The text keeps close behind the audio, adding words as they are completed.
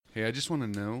Hey, I just want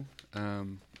to know,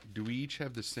 do we each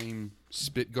have the same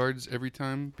spit guards every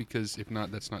time? Because if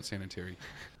not, that's not sanitary.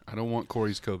 I don't want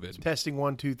Corey's COVID. Testing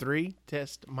 1, 2, 3.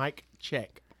 Test mic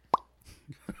check.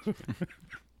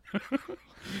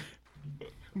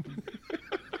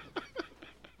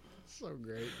 So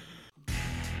great.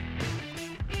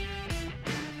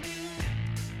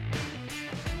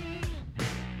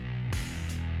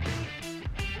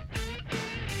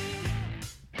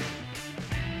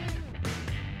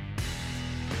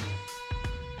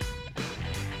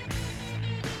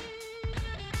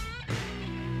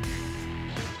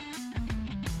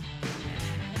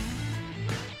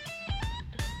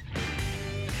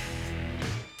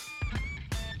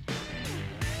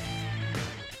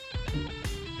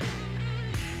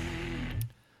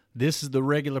 This is the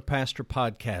Regular Pastor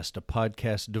Podcast, a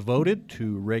podcast devoted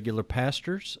to regular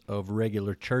pastors of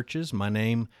regular churches. My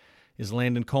name is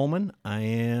Landon Coleman. I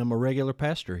am a regular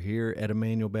pastor here at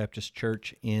Emmanuel Baptist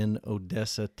Church in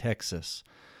Odessa, Texas.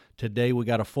 Today we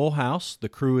got a full house. The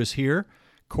crew is here.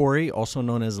 Corey, also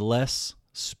known as Les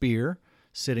Speer,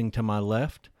 sitting to my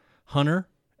left. Hunter,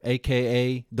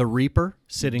 a.k.a. The Reaper,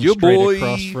 sitting straight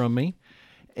across from me.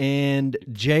 And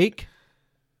Jake,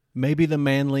 maybe the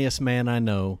manliest man I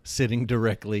know, sitting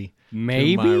directly to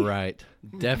my right.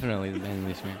 Definitely the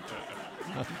manliest man.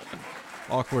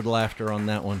 Awkward laughter on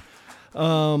that one.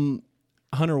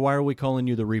 Hunter, why are we calling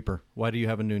you the Reaper? Why do you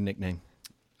have a new nickname?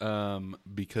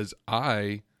 Because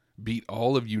I beat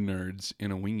all of you nerds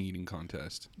in a wing eating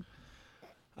contest.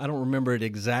 I don't remember it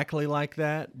exactly like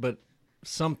that, but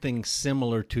something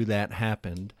similar to that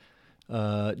happened.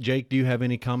 Jake, do you have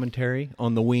any commentary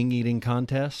on the wing eating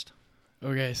contest?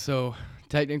 Okay, so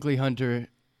technically Hunter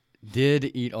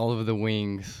did eat all of the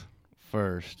wings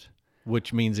first.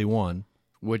 Which means he won.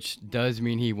 Which does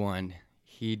mean he won.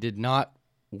 He did not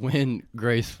win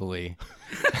gracefully.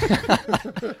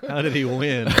 How did he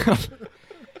win?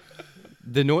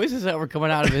 The noises that were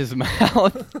coming out of his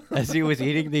mouth as he was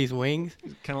eating these wings.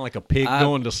 Kind of like a pig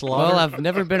going to slaughter? Well, I've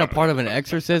never been a part of an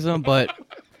exorcism, but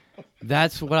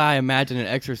that's what I imagine an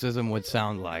exorcism would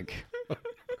sound like.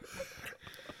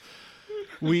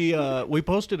 We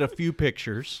posted a few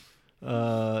pictures.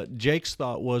 Jake's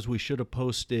thought was we should have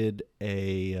posted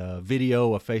a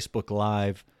video, a Facebook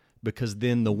Live, because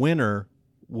then the winner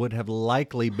would have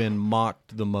likely been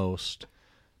mocked the most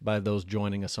by those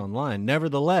joining us online.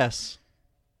 Nevertheless,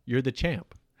 you're the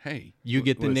champ. Hey. You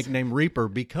get the nickname Reaper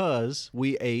because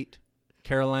we ate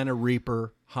Carolina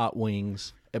Reaper hot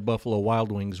wings at Buffalo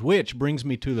Wild Wings, which brings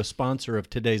me to the sponsor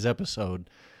of today's episode,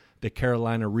 the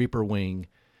Carolina Reaper wing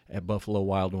at Buffalo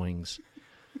Wild Wings.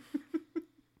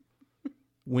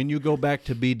 When you go back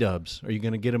to B-dubs, are you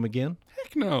going to get them again?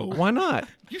 Heck no. Why not?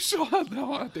 You saw how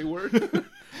hot they were.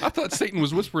 I thought Satan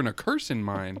was whispering a curse in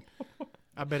mine.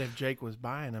 I bet if Jake was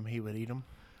buying them, he would eat them.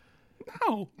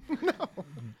 No.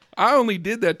 I only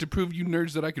did that to prove you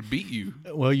nerds that I could beat you.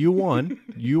 Well, you won.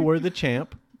 You were the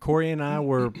champ. Corey and I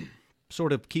were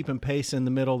sort of keeping pace in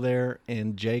the middle there,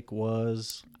 and Jake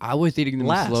was I was eating them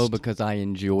last. slow because I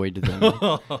enjoyed them.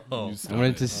 I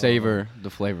wanted to savor the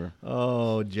flavor.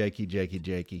 Oh,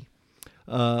 Jakey.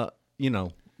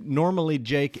 Normally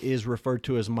Jake is referred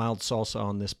to as mild salsa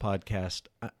on this podcast.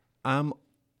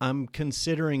 I'm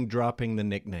considering dropping the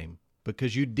nickname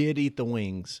because you did eat the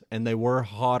wings, and they were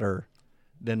hotter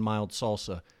than mild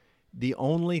salsa. The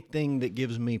only thing that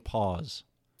gives me pause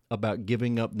about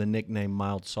giving up the nickname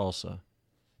mild salsa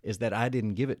is that I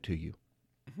didn't give it to you.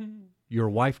 Your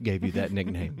wife gave you that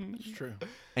nickname. It's true.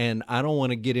 And I don't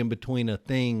want to get in between a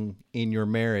thing in your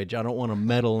marriage. I don't want to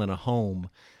meddle in a home.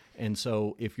 And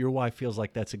so if your wife feels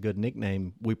like that's a good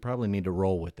nickname, we probably need to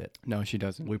roll with it. No, she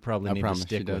doesn't. We probably need to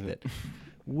stick with it. it.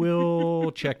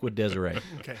 We'll check with Desiree.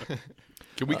 Okay.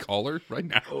 Can we call her right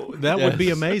now? That would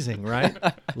be amazing, right?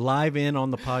 Live in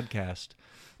on the podcast.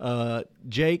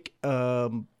 Jake,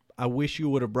 I wish you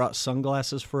would have brought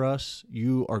sunglasses for us.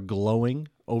 You are glowing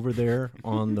over there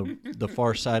on the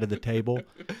far side of the table.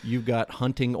 You've got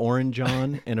hunting orange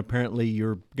on, and apparently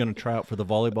you're going to try out for the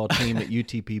volleyball team at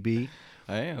UTPB.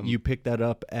 I am. You picked that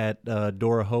up at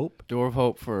Door of Hope. Door of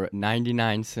Hope for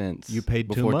 99 cents. You paid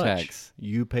too before much. Tax.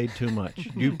 You paid too much.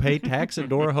 You pay tax at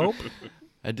Door of Hope?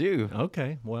 I do.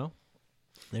 Okay, well,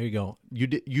 there you go.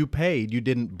 You paid. You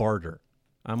didn't barter.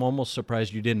 I'm almost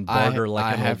surprised you didn't barter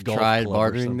I an have old golf tried club or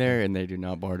bartering something. there, and they do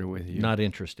not barter with you. Not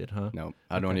interested, huh? No,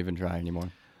 I don't even try anymore.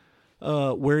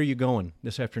 Where are you going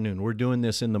this afternoon? We're doing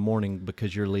this in the morning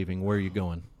because you're leaving. Where are you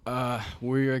going?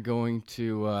 We are going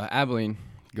to Abilene,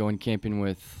 going camping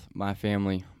with my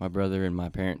family, my brother, and my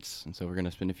parents. And so we're going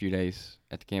to spend a few days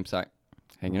at the campsite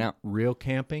hanging out. Real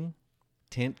camping?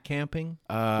 Tent camping?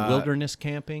 Wilderness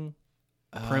camping?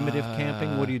 Primitive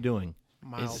camping? What are you doing?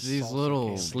 Mild It's these salsa little-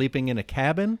 candy. Sleeping in a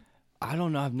cabin? I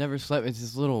don't know. I've never slept. It's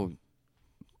this little.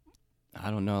 I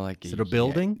don't know, like Is it a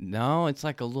building? No, it's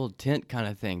like a little tent kind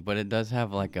of thing, but it does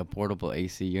have like a portable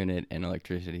AC unit and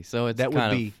electricity. So it's That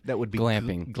kind would be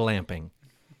glamping. Glamping.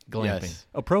 Yes.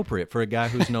 Appropriate for a guy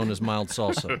who's known as mild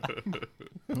salsa.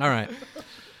 All right.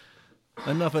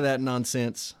 Enough of that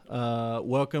nonsense.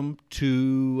 Welcome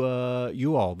to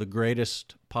you all, the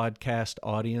greatest podcast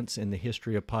audience in the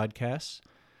history of podcasts.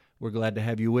 We're glad to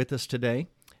have you with us today.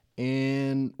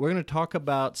 And we're going to talk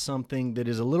about something that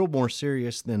is a little more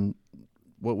serious than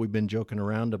what we've been joking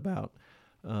around about.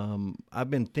 I've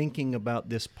been thinking about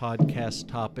this podcast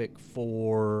topic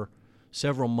for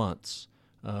several months.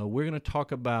 We're going to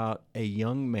talk about a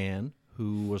young man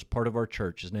who was part of our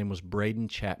church. His name was Braden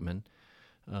Chapman.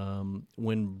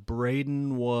 When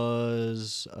Braden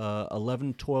was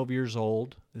 11, 12 years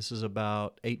old, this is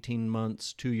about 18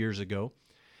 months, 2 years ago,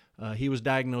 he was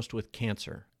diagnosed with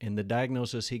cancer. And the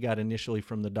diagnosis he got initially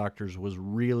from the doctors was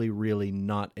really, really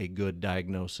not a good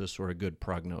diagnosis or a good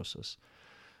prognosis.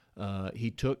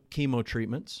 He took chemo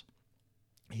treatments.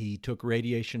 He took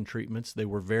radiation treatments. They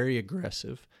were very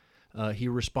aggressive. He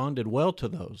responded well to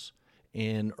those.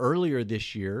 And earlier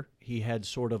this year, he had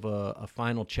sort of a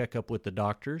final checkup with the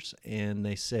doctors, and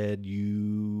they said,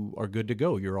 you are good to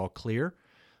go. You're all clear.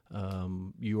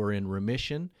 You are in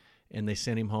remission. And they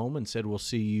sent him home and said, we'll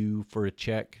see you for a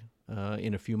check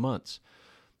in a few months.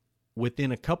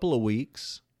 Within a couple of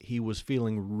weeks, he was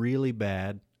feeling really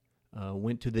bad,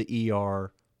 went to the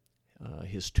ER.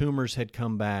 His tumors had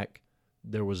come back.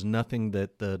 There was nothing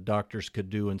that the doctors could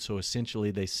do, and so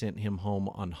essentially they sent him home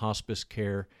on hospice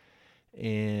care.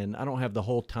 And I don't have the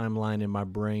whole timeline in my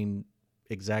brain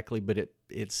exactly, but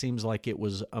it seems like it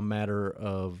was a matter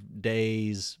of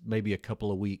days, maybe a couple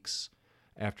of weeks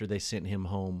after they sent him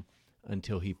home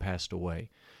until he passed away.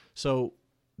 So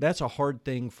that's a hard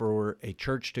thing for a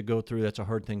church to go through. That's a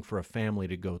hard thing for a family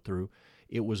to go through.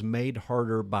 It was made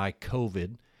harder by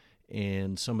COVID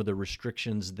and some of the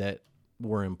restrictions that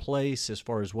were in place as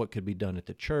far as what could be done at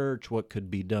the church, what could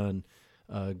be done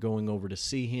going over to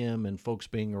see him and folks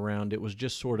being around. It was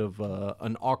just sort of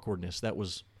an awkwardness that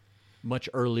was much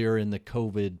earlier in the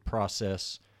COVID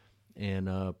process, and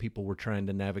people were trying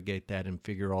to navigate that and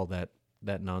figure all that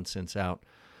nonsense out.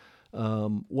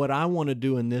 What I want to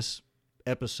do in this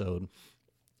episode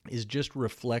is just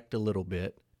reflect a little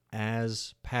bit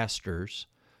as pastors,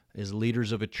 as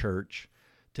leaders of a church,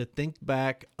 to think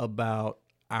back about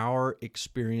our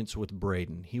experience with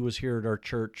Braden. He was here at our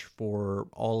church for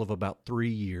all of about 3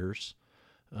 years,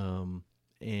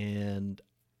 and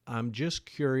I'm just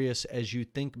curious, as you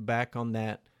think back on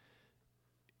that,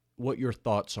 what your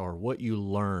thoughts are, what you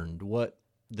learned, what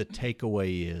the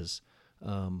takeaway is.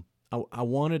 I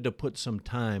wanted to put some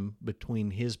time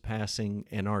between his passing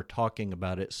and our talking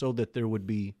about it so that there would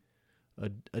be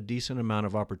a decent amount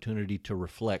of opportunity to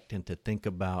reflect and to think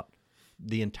about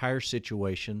the entire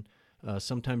situation.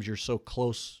 Sometimes you're so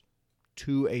close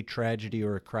to a tragedy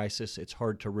or a crisis, it's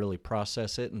hard to really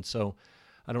process it. And so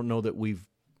I don't know that we've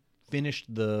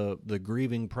finished the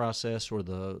grieving process or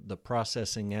the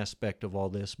processing aspect of all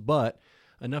this, but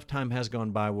enough time has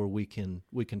gone by where we can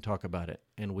talk about it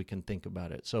and we can think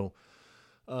about it. So,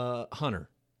 Hunter,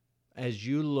 as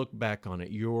you look back on it,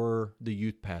 you're the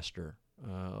youth pastor.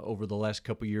 Over the last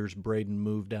couple of years, Braden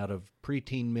moved out of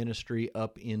preteen ministry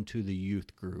up into the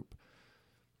youth group.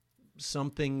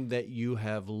 Something that you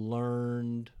have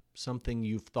learned, something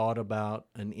you've thought about,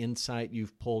 an insight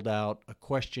you've pulled out, a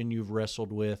question you've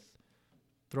wrestled with.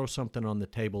 Throw something on the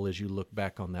table as you look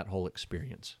back on that whole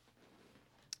experience.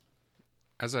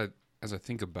 As I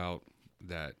think about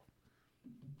that,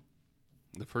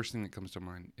 the first thing that comes to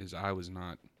mind is I was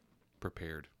not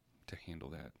prepared to handle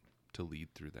that, to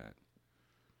lead through that.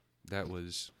 That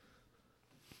was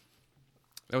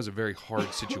a very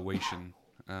hard situation,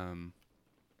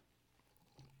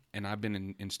 and I've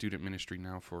been in student ministry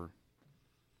now for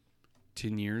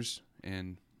 10 years,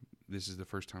 and this is the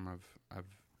first time I've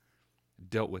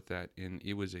dealt with that, and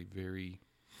it was a very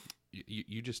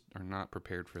you just are not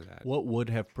prepared for that. What would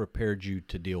have prepared you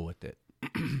to deal with it?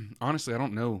 Honestly, I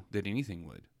don't know that anything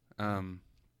would. I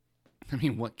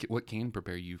mean, what can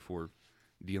prepare you for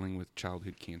dealing with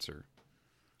childhood cancer,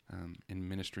 and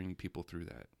ministering people through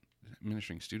that,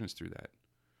 ministering students through that?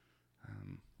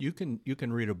 You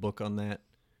can read a book on that.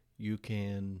 You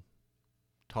can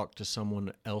talk to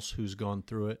someone else who's gone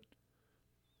through it.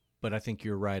 But I think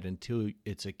you're right. Until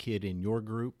it's a kid in your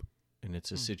group and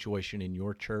it's a situation in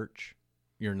your church,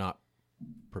 you're not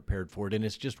prepared for it. And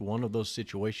it's just one of those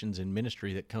situations in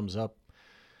ministry that comes up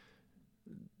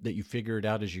that you figure it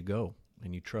out as you go.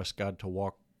 and you trust God to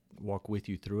walk with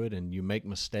you through it, and you make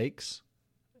mistakes,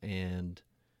 and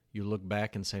you look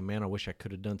back and say, man, I wish I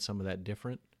could have done some of that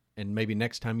different, and maybe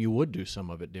next time you would do some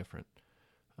of it different.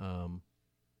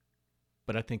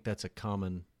 But I think that's a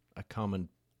common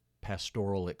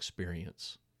pastoral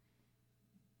experience.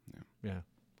 Yeah.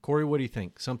 Corey, what do you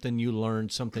think? Something you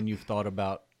learned, something you've thought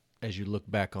about as you look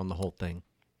back on the whole thing?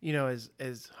 You know, as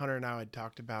Hunter and I had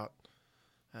talked about,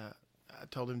 I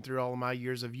told him through all of my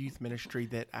years of youth ministry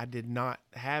that I did not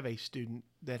have a student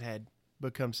that had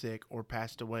become sick or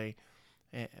passed away,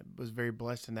 and was very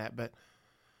blessed in that. But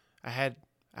I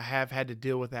have had to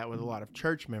deal with that with a lot of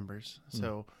church members.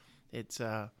 So it's,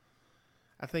 I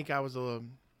think I was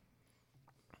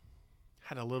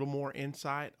had a little more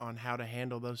insight on how to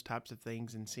handle those types of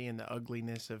things, and seeing the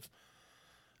ugliness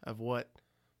of what,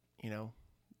 you know,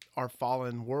 our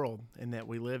fallen world and that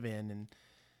we live in.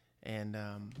 And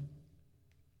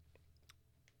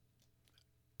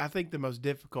I think the most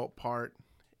difficult part,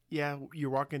 you're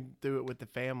walking through it with the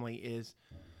family,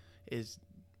 is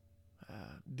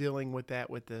dealing with that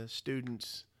with the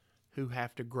students who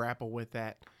have to grapple with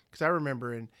that. Because I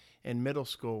remember in middle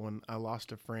school when I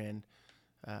lost a friend,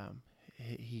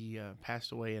 he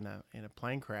passed away in a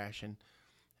plane crash,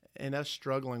 and us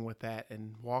struggling with that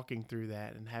and walking through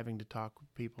that and having to talk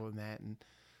with people in that, and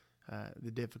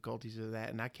the difficulties of that.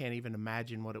 And I can't even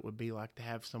imagine what it would be like to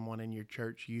have someone in your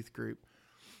church youth group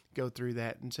go through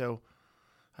that. And so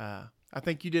I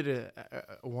think you did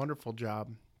a wonderful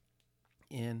job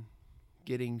in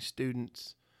getting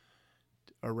students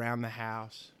around the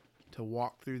house to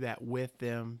walk through that with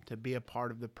them, to be a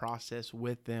part of the process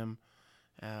with them,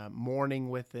 mourning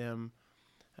with them,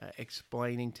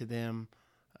 explaining to them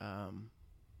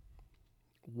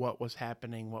what was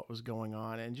happening, what was going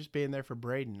on, and just being there for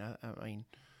Braden. I mean,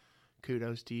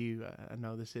 kudos to you. I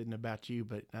know this isn't about you,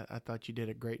 but I thought you did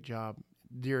a great job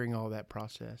during all that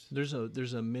process. There's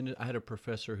a minute. I had a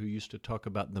professor who used to talk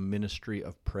about the ministry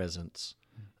of presence,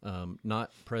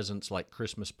 not presence like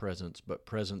Christmas presents, but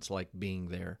presence like being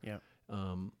there. Yeah.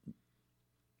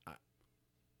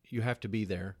 You have to be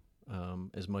there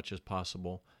as much as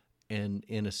possible, and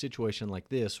in a situation like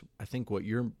this, I think what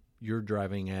you're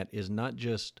driving at is not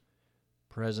just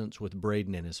presence with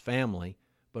Braden and his family,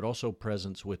 but also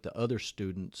presence with the other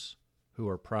students who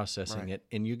are processing it.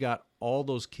 And you got all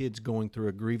those kids going through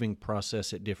a grieving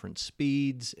process at different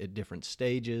speeds, at different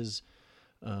stages.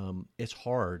 It's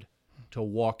hard to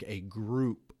walk a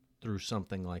group through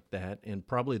something like that. And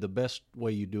probably the best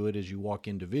way you do it is you walk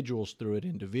individuals through it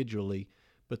individually.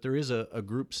 But there is a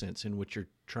group sense in which you're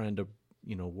trying to,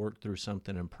 work through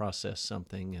something and process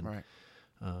something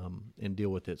and deal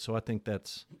with it. So I think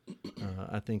that's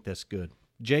good.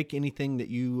 Jake, anything that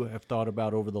you have thought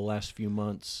about over the last few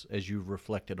months as you've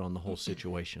reflected on the whole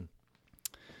situation?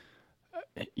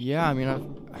 Yeah, I mean,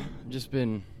 I've just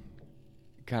been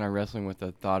kind of wrestling with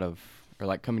the thought of, or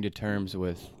like coming to terms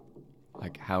with,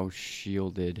 like how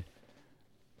shielded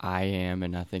I am,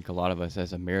 and I think a lot of us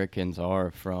as Americans are,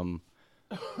 from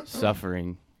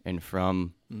suffering and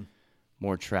from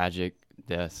more tragic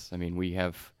deaths. I mean, we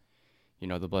have,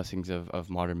 the blessings of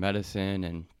modern medicine,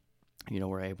 and,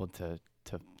 we're able to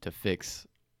fix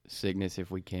sickness if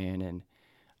we can. And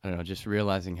I don't know, just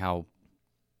realizing how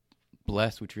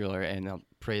blessed we truly are, and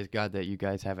praise God that you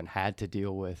guys haven't had to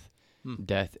deal with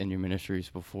death in your ministries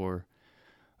before.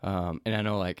 And I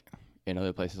know, like, in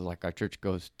other places, like our church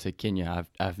goes to Kenya.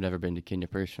 I've never been to Kenya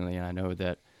personally, and I know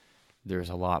that there's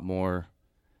a lot more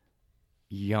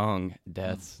young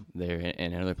deaths there,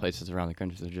 and in other places around the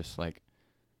country. They're just like,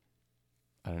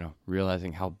 I don't know,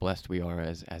 realizing how blessed we are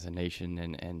as a nation,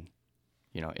 and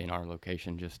in our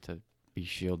location, just to be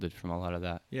shielded from a lot of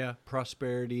that. Yeah,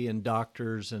 prosperity and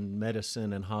doctors and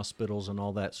medicine and hospitals and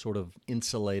all that sort of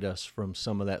insulate us from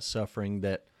some of that suffering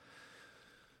that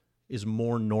is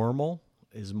more normal,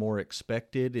 is more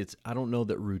expected. I don't know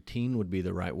that routine would be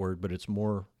the right word, but it's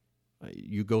more,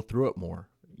 you go through it more,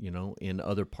 in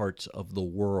other parts of the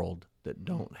world that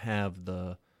don't have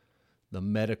the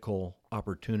medical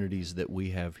opportunities that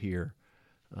we have here.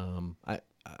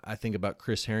 I think about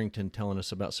Chris Harrington telling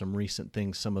us about some recent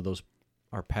things some of those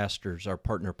our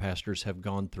partner pastors have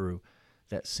gone through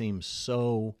that seem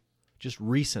so, just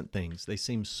recent things, they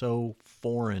seem so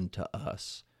foreign to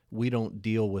us. We don't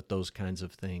deal with those kinds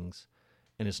of things.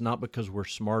 And it's not because we're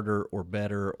smarter or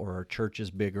better or our church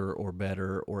is bigger or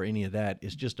better or any of that.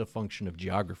 It's just a function of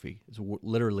geography. It's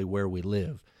literally where we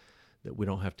live, that we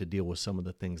don't have to deal with some of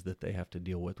the things that they have to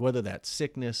deal with, whether that's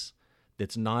sickness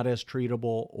that's not as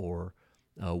treatable, or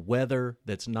weather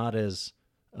that's not as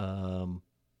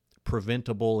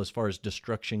preventable as far as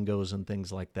destruction goes and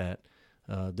things like that.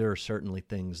 there are certainly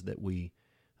things that we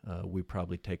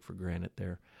probably take for granted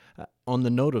there. On the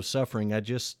note of suffering,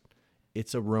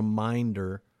 it's a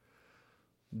reminder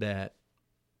that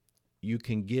you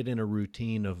can get in a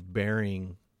routine of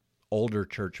burying older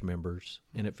church members,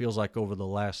 and it feels like over the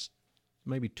last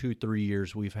maybe 2-3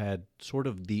 years we've had sort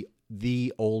of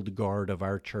the old guard of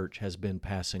our church has been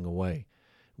passing away.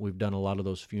 We've done a lot of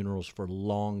those funerals for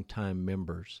long-time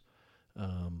members.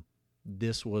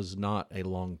 This was not a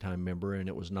long-time member, and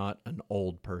it was not an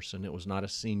old person. It was not a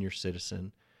senior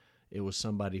citizen. It was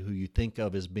somebody who you think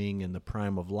of as being in the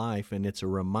prime of life, and it's a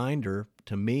reminder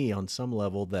to me on some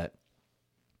level that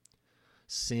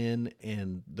sin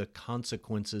and the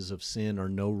consequences of sin are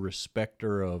no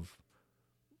respecter of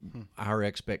our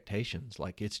expectations.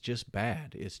 Like, it's just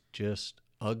bad. It's just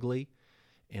ugly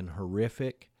and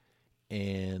horrific,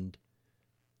 and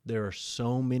there are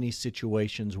so many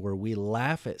situations where we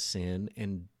laugh at sin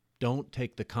and don't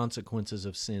take the consequences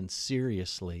of sin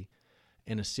seriously.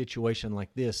 And a situation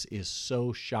like this is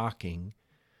so shocking.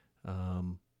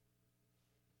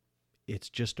 It's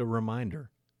just a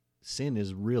reminder. Sin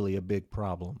is really a big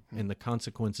problem, and the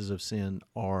consequences of sin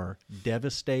are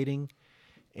devastating,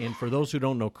 and for those who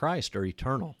don't know Christ, are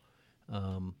eternal.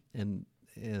 And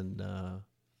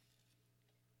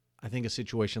I think a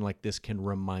situation like this can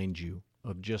remind you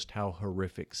of just how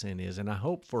horrific sin is. And I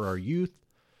hope for our youth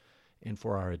and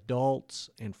for our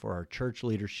adults and for our church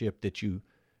leadership that you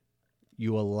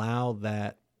allow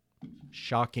that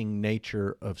shocking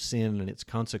nature of sin and its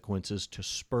consequences to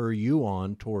spur you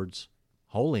on towards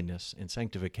holiness and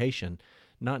sanctification,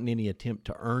 not in any attempt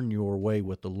to earn your way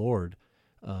with the Lord,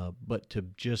 but to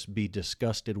just be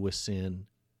disgusted with sin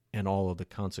and all of the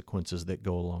consequences that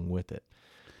go along with it.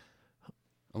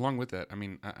 Along with that, I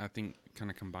mean, I think kind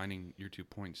of combining your 2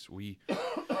 points, we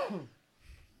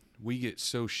get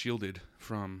so shielded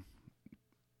from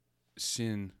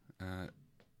sin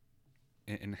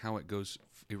and how it goes.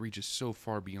 It reaches so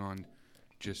far beyond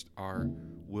just our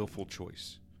willful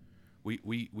choice.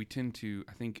 We tend to,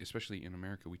 I think, especially in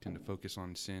America, we tend to focus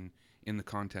on sin in the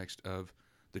context of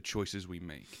the choices we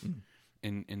make.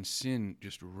 And sin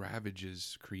just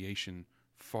ravages creation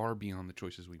far beyond the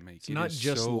choices we make. It's not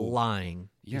just lying.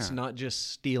 Yeah. It's not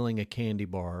just stealing a candy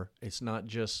bar. It's not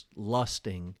just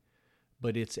lusting,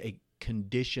 but it's a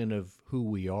condition of who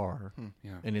we are.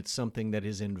 Yeah. And it's something that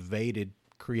has invaded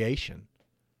creation.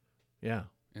 Yeah.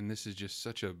 And this is just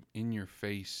such a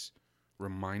in-your-face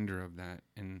reminder of that.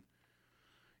 And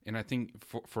I think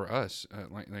for us,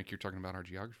 like you're talking about our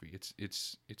geography,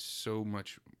 it's so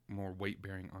much more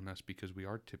weight-bearing on us because we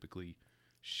are typically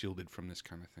shielded from this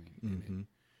kind of thing. And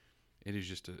it is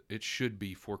just it should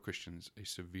be for Christians a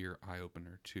severe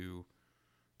eye-opener to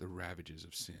the ravages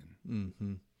of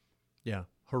sin. Yeah,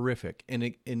 horrific. And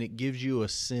it gives you a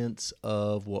sense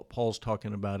of what Paul's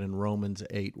talking about in Romans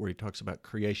 8, where he talks about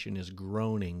creation is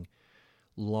groaning,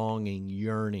 longing,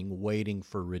 yearning, waiting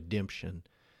for redemption.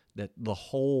 That the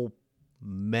whole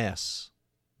mess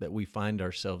that we find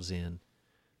ourselves in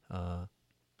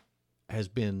has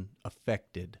been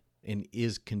affected and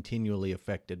is continually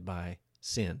affected by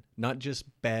sin. Not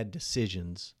just bad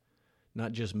decisions,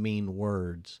 not just mean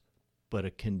words, but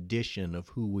a condition of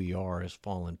who we are as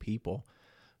fallen people.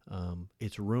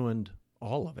 It's ruined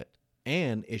all of it.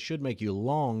 And it should make you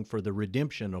long for the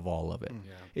redemption of all of it.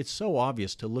 Yeah. It's so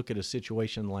obvious to look at a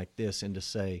situation like this and to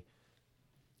say,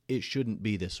 it shouldn't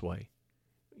be this way.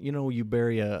 You know, you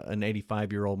bury an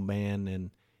 85-year-old man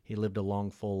and he lived a long,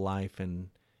 full life and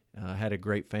had a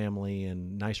great family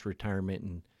and nice retirement,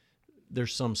 and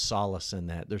there's some solace in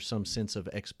that. There's some sense of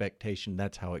expectation.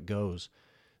 That's how it goes.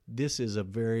 This is a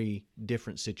very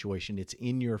different situation. It's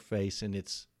in your face, and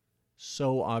it's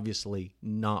so obviously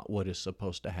not what is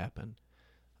supposed to happen.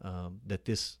 That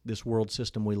this world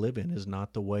system we live in is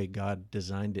not the way God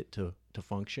designed it to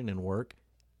function and work,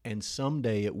 and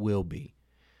someday it will be.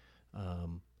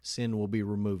 Sin will be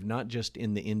removed, not just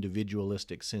in the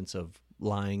individualistic sense of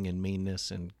lying and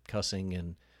meanness and cussing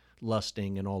and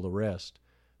lusting and all the rest,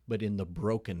 but in the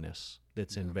brokenness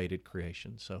that's invaded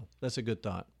creation. So that's a good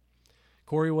thought.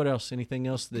 Corey, what else? Anything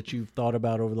else that you've thought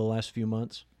about over the last few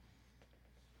months?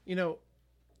 You know,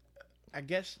 I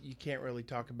guess you can't really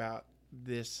talk about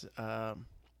this. You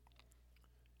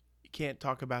can't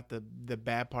talk about the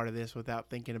bad part of this without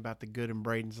thinking about the good in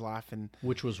Braden's life, and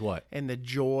Which was what? and the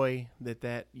joy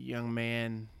that young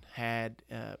man had.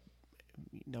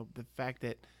 You know, the fact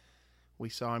that we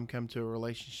saw him come to a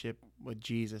relationship with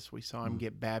Jesus, we saw him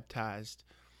get baptized,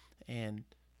 and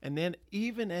then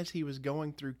even as he was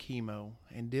going through chemo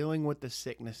and dealing with the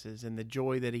sicknesses and the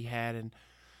joy that he had, and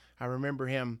I remember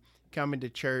him coming to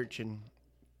church and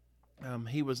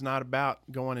He was not about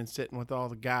going and sitting with all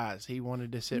the guys. He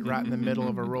wanted to sit right in the middle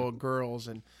of a row of girls,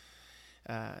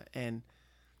 and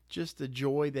just the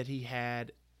joy that he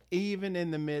had, even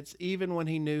in the midst, even when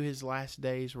he knew his last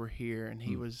days were here, and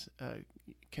he was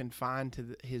confined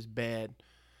to his bed,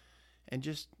 and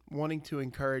just wanting to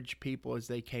encourage people as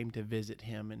they came to visit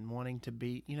him, and wanting to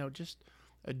be, just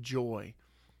a joy.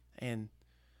 And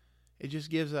it just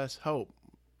gives us hope,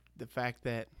 the fact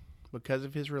that because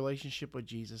of his relationship with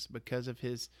Jesus, because of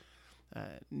his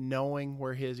knowing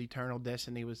where his eternal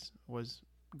destiny was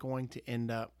going to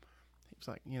end up, he was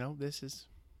like,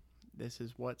 this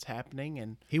is what's happening.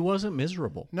 And he wasn't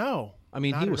miserable. No, I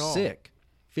mean, not he at was all. sick,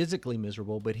 physically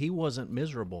miserable, but he wasn't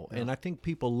miserable. No. And I think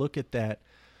people look at that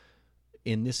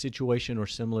in this situation or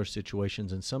similar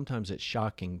situations, and sometimes it's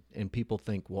shocking, and people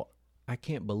think, well, I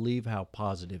can't believe how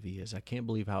positive he is. I can't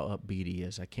believe how upbeat he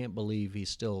is. I can't believe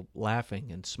he's still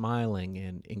laughing and smiling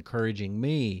and encouraging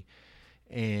me.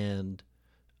 And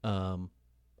a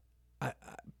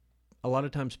lot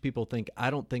of times people think, I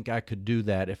don't think I could do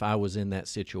that if I was in that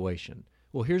situation.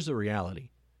 Well, here's the reality.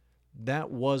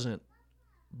 That wasn't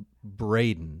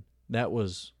Braden. That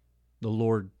was the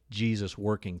Lord Jesus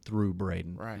working through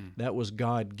Braden. Right. That was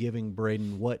God giving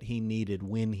Braden what he needed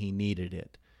when he needed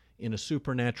it in a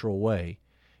supernatural way.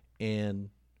 And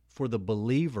for the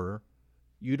believer,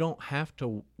 you don't have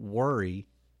to worry,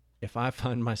 if I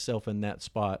find myself in that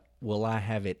spot, will I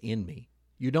have it in me?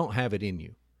 You don't have it in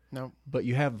you. No. But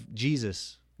you have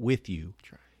Jesus with you.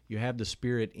 That's right. You have the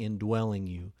Spirit indwelling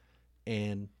you.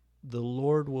 And the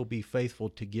Lord will be faithful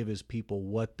to give his people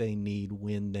what they need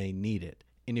when they need it.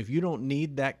 And if you don't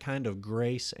need that kind of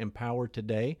grace and power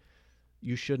today,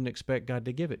 you shouldn't expect God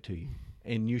to give it to you.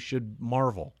 And you should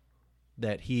marvel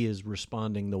that he is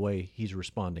responding the way he's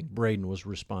responding. Braden was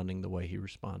responding the way he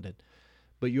responded.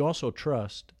 But you also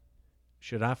trust,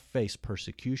 should I face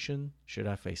persecution? Should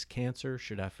I face cancer?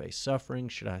 Should I face suffering?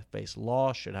 Should I face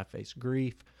loss? Should I face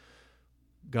grief?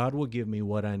 God will give me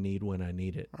what I need when I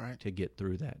need it to get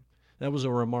through that. That was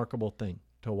a remarkable thing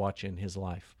to watch in his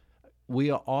life.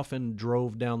 We often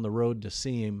drove down the road to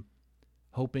see him,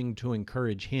 hoping to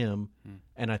encourage him,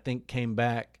 and I think came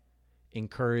back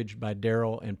encouraged by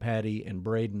Daryl and Patty and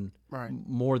Braden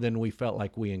more than we felt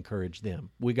like we encouraged them.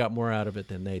 We got more out of it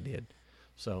than they did.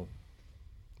 So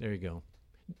there you go.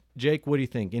 Jake, what do you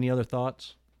think? Any other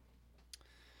thoughts?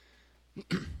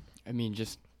 I mean,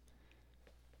 just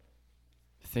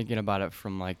thinking about it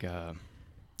from like a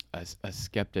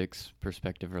skeptic's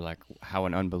perspective, or like how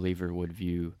an unbeliever would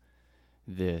view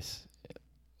this.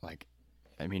 Like,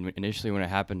 I mean, initially when it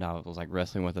happened, I was like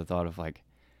wrestling with the thought of like,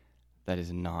 that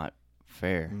is not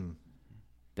fair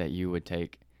that you would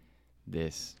take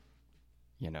this,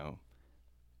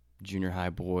 junior high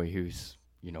boy who's,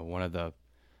 one of the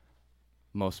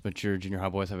most mature junior high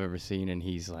boys I've ever seen, and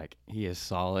he is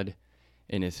solid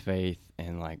in his faith,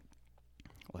 and like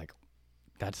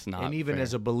that's not. And even fair.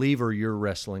 as a believer, you're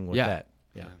wrestling with that.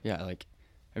 Yeah. Like,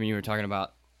 I mean, you were talking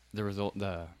about the result,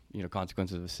 the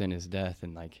consequences of sin is death,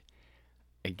 and like,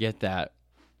 I get that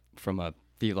from a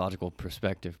theological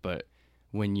perspective, but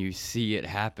when you see it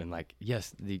happen, like,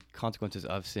 yes, the consequences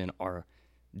of sin are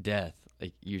death.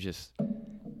 Like,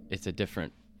 it's a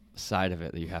different side of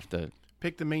it that you have to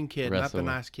pick the mean kid, not the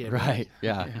nice kid. Right.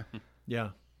 Yeah. Yeah.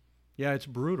 Yeah, it's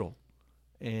brutal.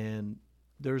 And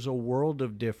there's a world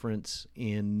of difference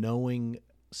in knowing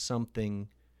something,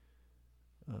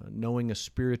 knowing a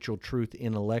spiritual truth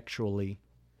intellectually,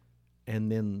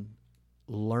 and then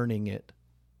learning it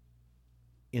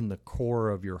in the core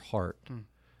of your heart.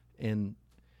 And,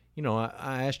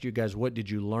 I asked you guys, what did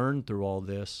you learn through all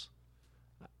this?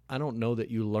 I don't know that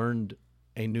you learned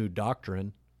a new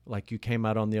doctrine. Like you came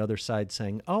out on the other side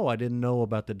saying, oh, I didn't know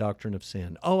about the doctrine of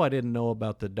sin. Oh, I didn't know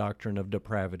about the doctrine of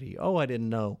depravity. Oh, I didn't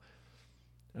know.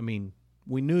 I mean,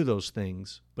 we knew those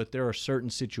things, but there are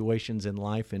certain situations in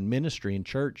life and ministry and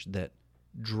church that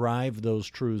drive those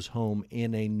truths home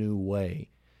in a new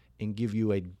way and give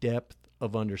you a depth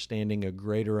of understanding, a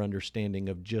greater understanding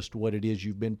of just what it is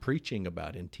you've been preaching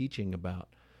about and teaching about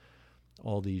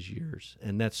all these years.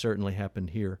 And that certainly happened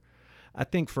here. I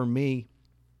think for me,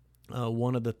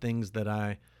 one of the things that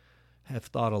I have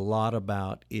thought a lot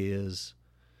about is,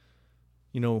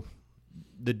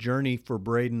 the journey for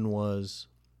Braden was,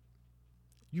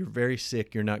 you're very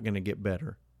sick, you're not going to get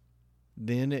better.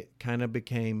 Then it kind of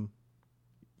became,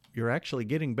 you're actually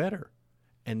getting better.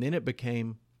 And then it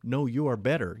became, no, you are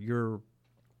better.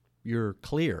 You're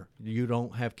clear. You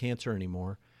don't have cancer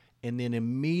anymore. And then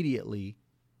immediately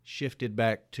shifted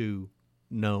back to,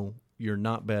 no, you're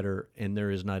not better, and there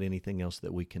is not anything else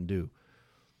that we can do.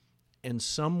 And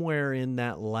somewhere in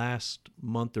that last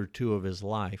month or two of his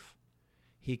life,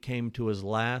 He came to his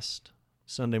last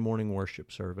Sunday morning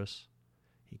worship service.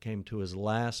 He came to his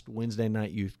last Wednesday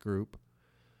night youth group.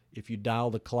 If you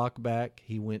dial the clock back,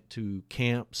 he went to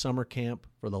camp, summer camp,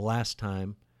 for the last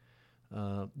time.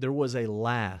 There was a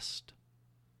last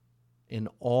in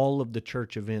all of the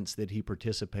church events that he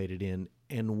participated in.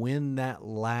 And when that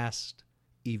last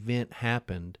event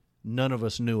happened, none of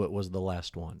us knew it was the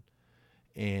last one.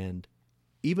 And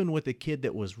even with a kid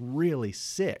that was really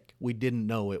sick, we didn't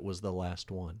know it was the last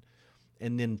one.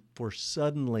 And then for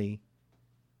suddenly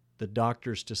the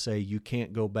doctors to say, you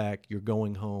can't go back, you're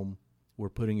going home, we're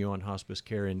putting you on hospice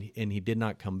care, and he did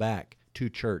not come back to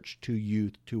church, to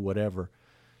youth, to whatever.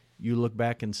 You look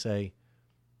back and say,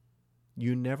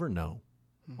 you never know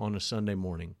on a Sunday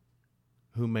morning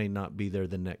who may not be there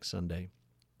the next Sunday.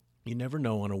 You never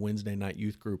know on a Wednesday night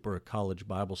youth group or a college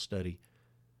Bible study.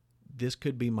 This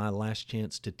could be my last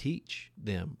chance to teach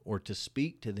them or to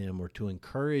speak to them or to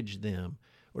encourage them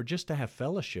or just to have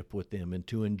fellowship with them and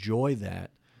to enjoy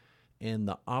that. And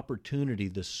the opportunity,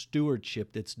 the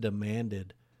stewardship that's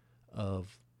demanded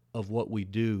of what we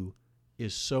do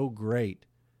is so great.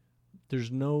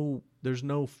 There's no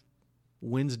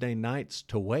Wednesday nights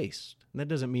to waste. And that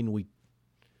doesn't mean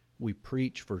we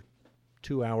preach for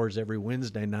 2 hours every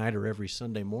Wednesday night or every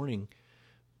Sunday morning.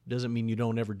 Doesn't mean you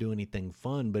don't ever do anything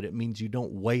fun, but it means you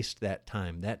don't waste that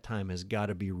time. That time has got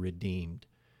to be redeemed,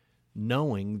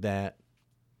 knowing that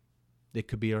it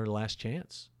could be our last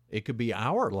chance. It could be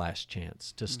our last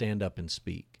chance to stand up and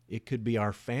speak. It could be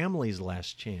our family's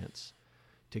last chance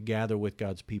to gather with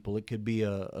God's people. It could be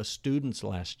a student's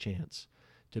last chance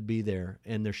to be there.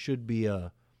 And there should be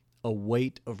a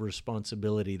weight of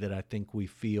responsibility that I think we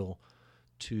feel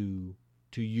to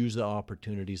use the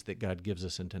opportunities that God gives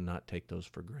us and to not take those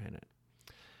for granted.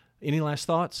 Any last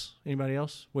thoughts? Anybody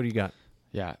else? What do you got?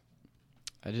 Yeah.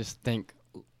 I just think,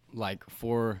 like,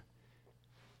 for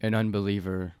an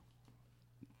unbeliever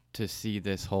to see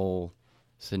this whole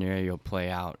scenario play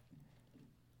out,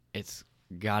 it's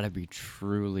got to be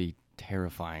truly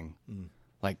terrifying.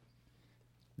 Like,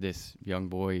 this young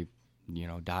boy,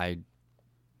 died,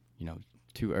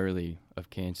 too early of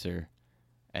cancer,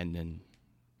 and then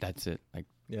that's it. Like,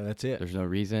 yeah, that's it. There's no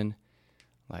reason.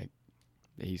 Like,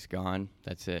 he's gone.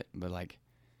 That's it. But, like,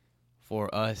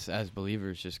 for us as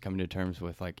believers, just coming to terms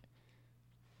with, like,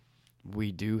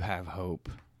 we do have hope,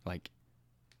 like,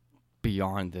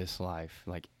 beyond this life.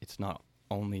 Like, it's not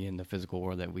only in the physical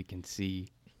world that we can see.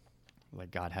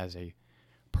 Like, God has a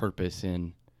purpose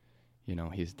in,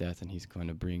 his death, and he's going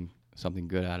to bring something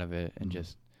good out of it. And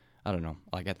just, I don't know.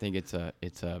 Like, I think it's a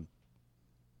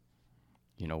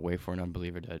way for an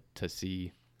unbeliever to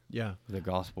see the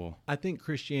gospel. I think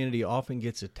Christianity often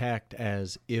gets attacked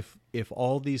as if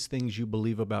all these things you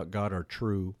believe about God are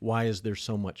true, why is there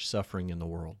so much suffering in the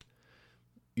world?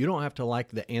 You don't have to like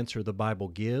the answer the Bible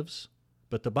gives,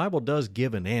 but the Bible does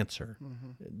give an answer.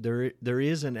 There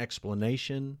is an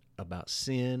explanation about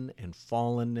sin and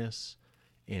fallenness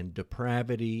and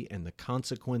depravity and the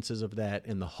consequences of that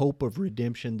and the hope of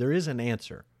redemption. There is an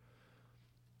answer.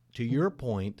 To your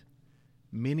point,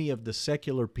 many of the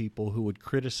secular people who would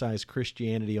criticize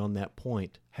Christianity on that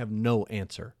point have no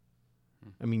answer.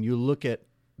 I mean, you look at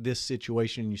this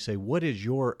situation and you say, what is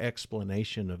your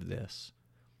explanation of this?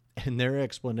 And their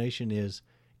explanation is,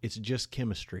 it's just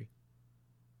chemistry.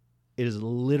 It is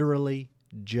literally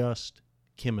just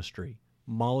chemistry.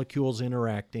 Molecules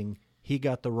interacting. He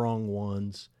got the wrong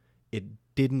ones. It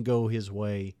didn't go his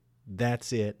way.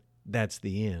 That's it. That's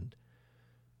the end.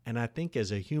 And I think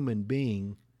as a human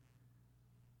being,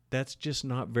 that's just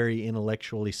not very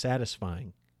intellectually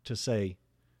satisfying to say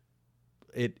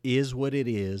it is what it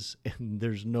is, and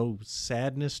there's no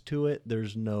sadness to it.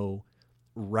 There's no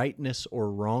rightness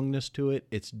or wrongness to it.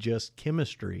 It's just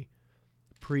chemistry,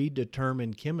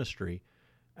 predetermined chemistry.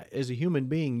 As a human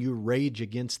being, you rage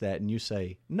against that and you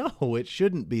say, no, it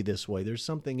shouldn't be this way. There's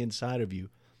something inside of you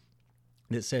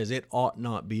that says it ought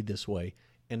not be this way.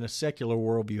 And a secular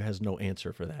worldview has no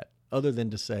answer for that other than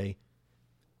to say,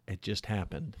 it just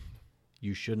happened.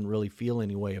 You shouldn't really feel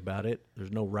any way about it.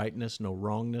 There's no rightness, no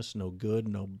wrongness, no good,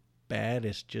 no bad.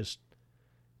 It's just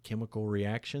chemical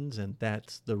reactions, and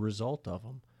that's the result of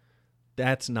them.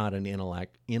 That's not an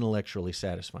intellectually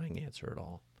satisfying answer at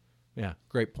all. Yeah,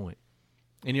 great point.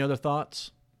 Any other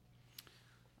thoughts?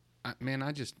 I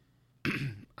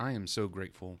am so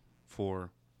grateful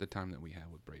for the time that we have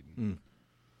with Braden.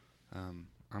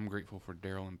 I'm grateful for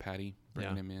Daryl and Patty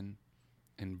bringing him in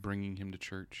and bringing him to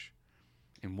church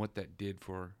and what that did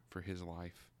for his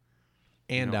life.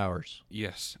 And ours.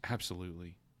 Yes,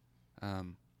 absolutely.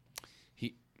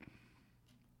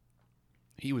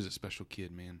 He was a special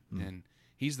kid, man. And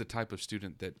he's the type of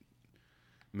student that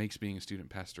makes being a student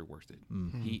pastor worth it.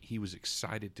 He was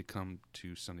excited to come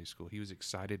to Sunday school. He was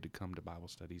excited to come to Bible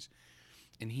studies,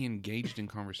 and he engaged in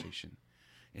conversation.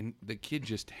 And the kid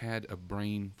just had a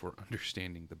brain for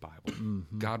understanding the Bible.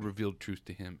 God revealed truth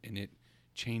to him, and it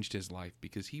changed his life,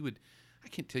 because I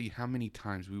can't tell you how many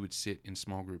times we would sit in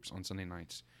small groups on Sunday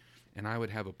nights, and I would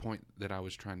have a point that I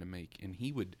was trying to make, and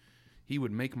he would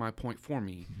make my point for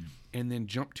me, and then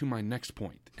jump to my next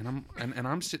point. And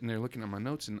I'm sitting there looking at my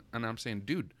notes, and I'm saying,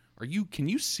 dude, can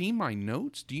you see my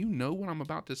notes? Do you know what I'm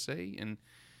about to say? And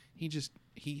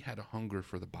he had a hunger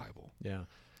for the Bible. Yeah.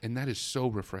 And that is so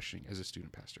refreshing as a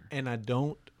student pastor. And I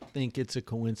don't think it's a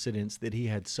coincidence that he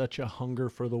had such a hunger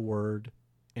for the Word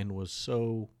and was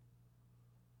so,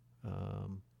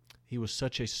 he was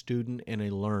such a student and a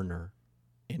learner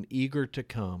and eager to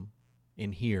come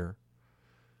and hear.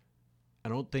 I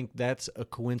don't think that's a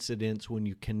coincidence when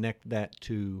you connect that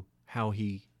to how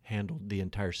he handled the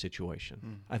entire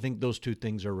situation. I think those two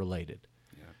things are related.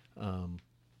 Yeah.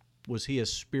 Was he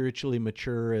as spiritually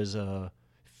mature as a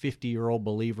 50-year-old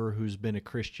believer who's been a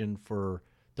Christian for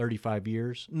 35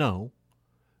 years? No,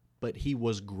 but he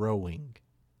was growing.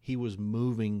 He was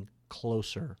moving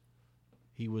closer.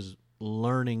 He was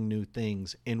learning new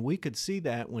things. And we could see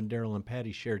that when Daryl and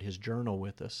Patty shared his journal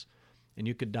with us. And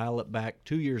you could dial it back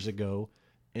 2 years ago,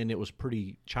 and it was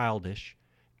pretty childish.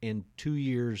 And 2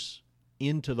 years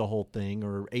into the whole thing,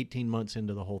 or 18 months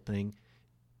into the whole thing,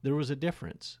 there was a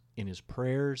difference in his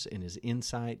prayers, in his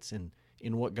insights, and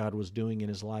in what God was doing in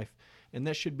his life. And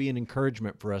that should be an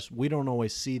encouragement for us. We don't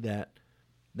always see that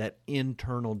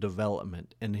internal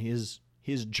development. And his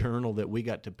journal that we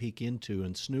got to peek into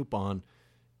and snoop on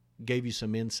gave you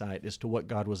some insight as to what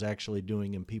God was actually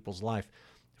doing in people's life.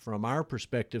 From our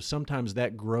perspective, sometimes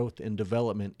that growth and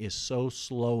development is so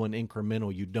slow and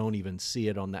incremental you don't even see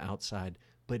it on the outside.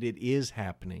 But it is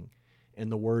happening,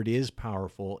 and the Word is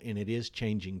powerful, and it is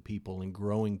changing people and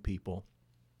growing people.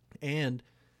 And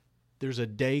there's a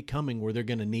day coming where they're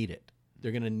going to need it.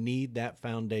 They're going to need that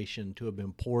foundation to have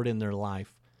been poured in their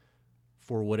life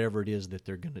for whatever it is that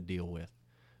they're going to deal with.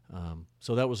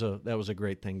 So that was a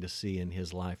great thing to see in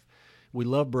his life. We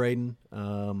love Braden.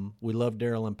 We love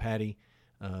Daryl and Patty.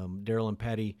 Daryl and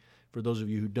Patty, for those of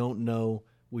you who don't know,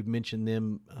 we've mentioned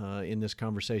them in this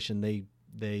conversation. They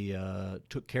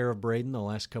took care of Braden the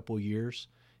last couple of years.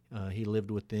 He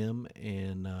lived with them,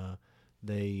 and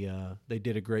they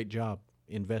did a great job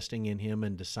investing in him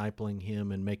and discipling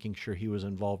him and making sure he was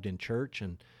involved in church.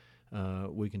 And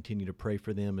we continue to pray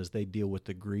for them as they deal with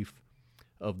the grief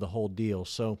of the whole deal.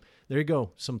 So there you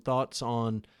go. Some thoughts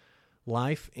on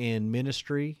life and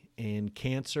ministry and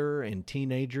cancer and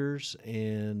teenagers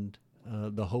and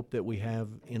the hope that we have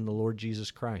in the Lord Jesus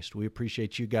Christ. We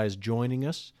appreciate you guys joining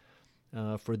us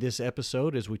for this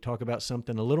episode as we talk about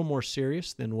something a little more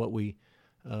serious than what we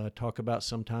talk about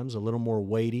sometimes, a little more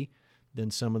weighty than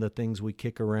some of the things we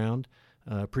kick around.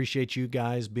 Appreciate you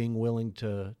guys being willing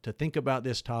to think about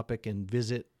this topic and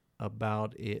visit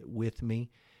about it with me.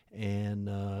 And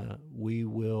we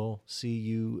will see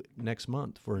you next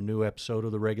month for a new episode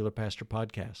of the Regular Pastor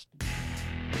Podcast.